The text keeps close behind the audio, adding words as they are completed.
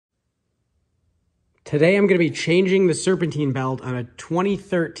Today I'm going to be changing the serpentine belt on a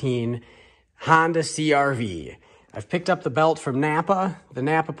 2013 Honda CR-V. I've picked up the belt from Napa. The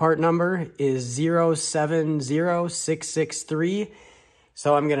Napa part number is 070663.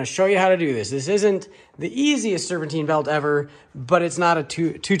 So I'm going to show you how to do this. This isn't the easiest serpentine belt ever, but it's not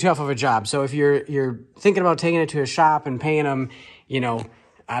too tough of a job. So if you're thinking about taking it to a shop and paying them,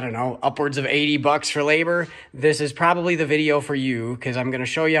 I don't know, upwards of $80 for labor, this is probably the video for you, because I'm going to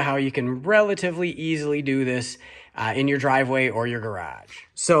show you how you can relatively easily do this in your driveway or your garage.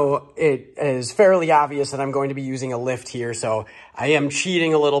 So it is fairly obvious that I'm going to be using a lift here, so I am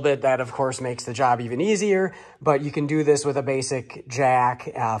cheating a little bit. That, of course, makes the job even easier, but you can do this with a basic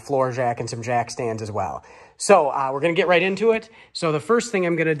jack, floor jack, and some jack stands as well. So we're going to get right into it. So the first thing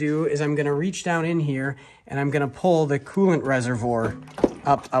I'm going to do is I'm going to reach down in here and I'm going to pull the coolant reservoir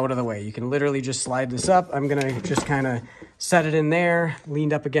up out of the way. You can literally just slide this up. I'm going to just kind of set it in there,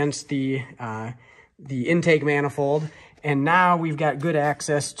 leaned up against the intake manifold. And now we've got good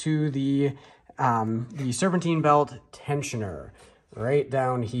access to the serpentine belt tensioner right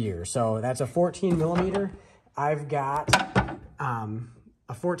down here. So that's a 14 millimeter. I've got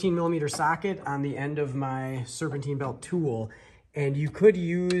a 14 millimeter socket on the end of my serpentine belt tool, and you could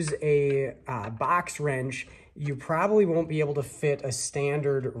use a box wrench. You probably won't be able to fit a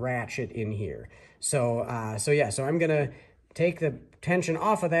standard ratchet in here. So I'm gonna take the tension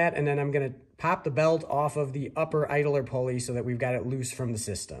off of that, and then I'm gonna pop the belt off of the upper idler pulley so that we've got it loose from the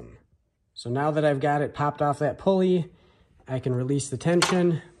system. So now that I've got it popped off that pulley, I can release the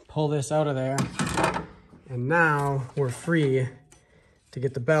tension, pull this out of there, and now we're free to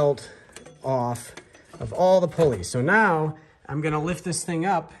get the belt off of all the pulleys. So now I'm gonna lift this thing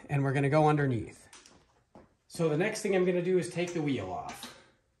up and we're gonna go underneath. So the next thing I'm gonna do is take the wheel off.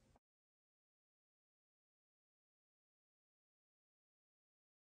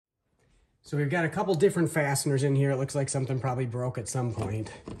 So we've got a couple different fasteners in here. It looks like something probably broke at some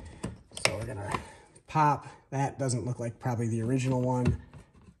point. So we're gonna pop. That doesn't look like probably the original one.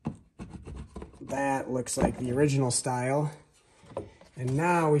 That looks like the original style. And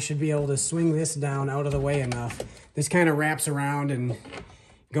now we should be able to swing this down out of the way enough. This kind of wraps around and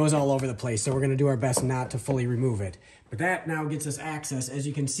goes all over the place, so we're going to do our best not to fully remove it. But that now gets us access. As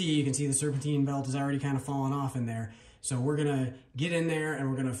you can see the serpentine belt is already kind of falling off in there. So we're going to get in there and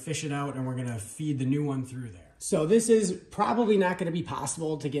we're going to fish it out and we're going to feed the new one through there. So this is probably not going to be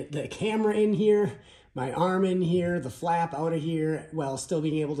possible to get the camera in here, my arm in here, the flap out of here, while still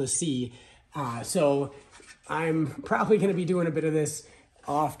being able to see. So I'm probably going to be doing a bit of this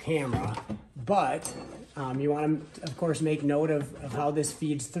off camera, but you want to, of course, make note of how this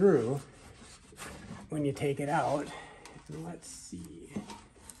feeds through when you take it out. Let's see.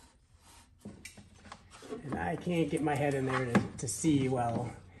 And I can't get my head in there to see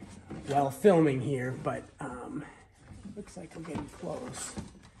while filming here, but looks like we're getting close.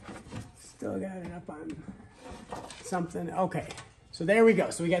 Still got it up on something. Okay. So there we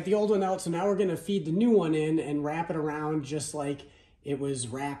go. So we got the old one out. So now we're going to feed the new one in and wrap it around just like it was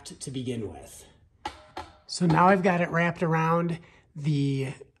wrapped to begin with. So now I've got it wrapped around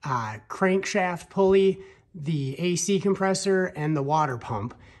the crankshaft pulley, the AC compressor, and the water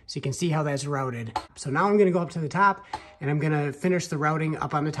pump. So you can see how that's routed. So now I'm going to go up to the top and I'm going to finish the routing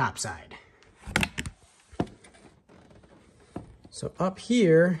up on the top side. So up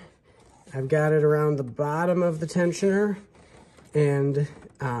here, I've got it around the bottom of the tensioner and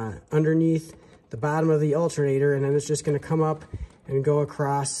underneath the bottom of the alternator, and then it's just going to come up and go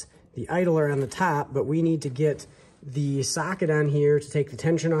across the idler on the top, but we need to get the socket on here to take the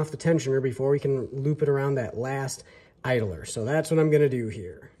tension off the tensioner before we can loop it around that last idler. So that's what I'm going to do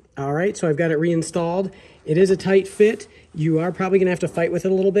here. All right, so I've got it reinstalled. It is a tight fit. You are probably going to have to fight with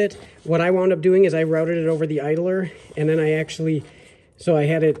it a little bit. What I wound up doing is I routed it over the idler, and then I had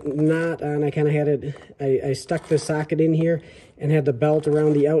it not on, I kind of had it, I stuck the socket in here and had the belt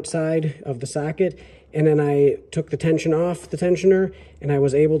around the outside of the socket. And then I took the tension off the tensioner and I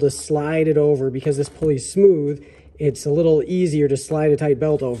was able to slide it over. Because this pulley's smooth, it's a little easier to slide a tight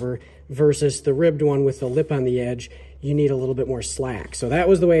belt over versus the ribbed one with the lip on the edge. You need a little bit more slack. So that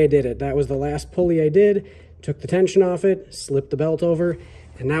was the way I did it. That was the last pulley I did. Took the tension off it, slipped the belt over,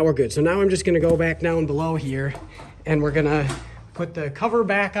 and now we're good. So now I'm just gonna go back down below here and we're gonna put the cover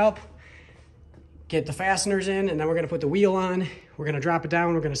back up, get the fasteners in, and then we're gonna put the wheel on. We're gonna drop it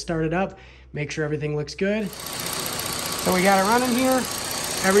down, we're gonna start it up, make sure everything looks good. So we got it running here.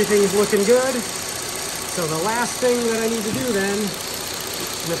 Everything's looking good. So the last thing that I need to do then,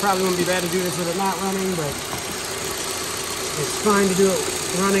 and it probably wouldn't be bad to do this with it not running, but it's fine to do it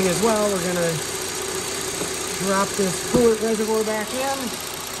running as well. We're gonna drop this coolant reservoir back in.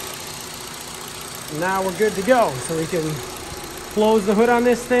 Now we're good to go. So we can close the hood on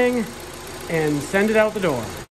this thing and send it out the door.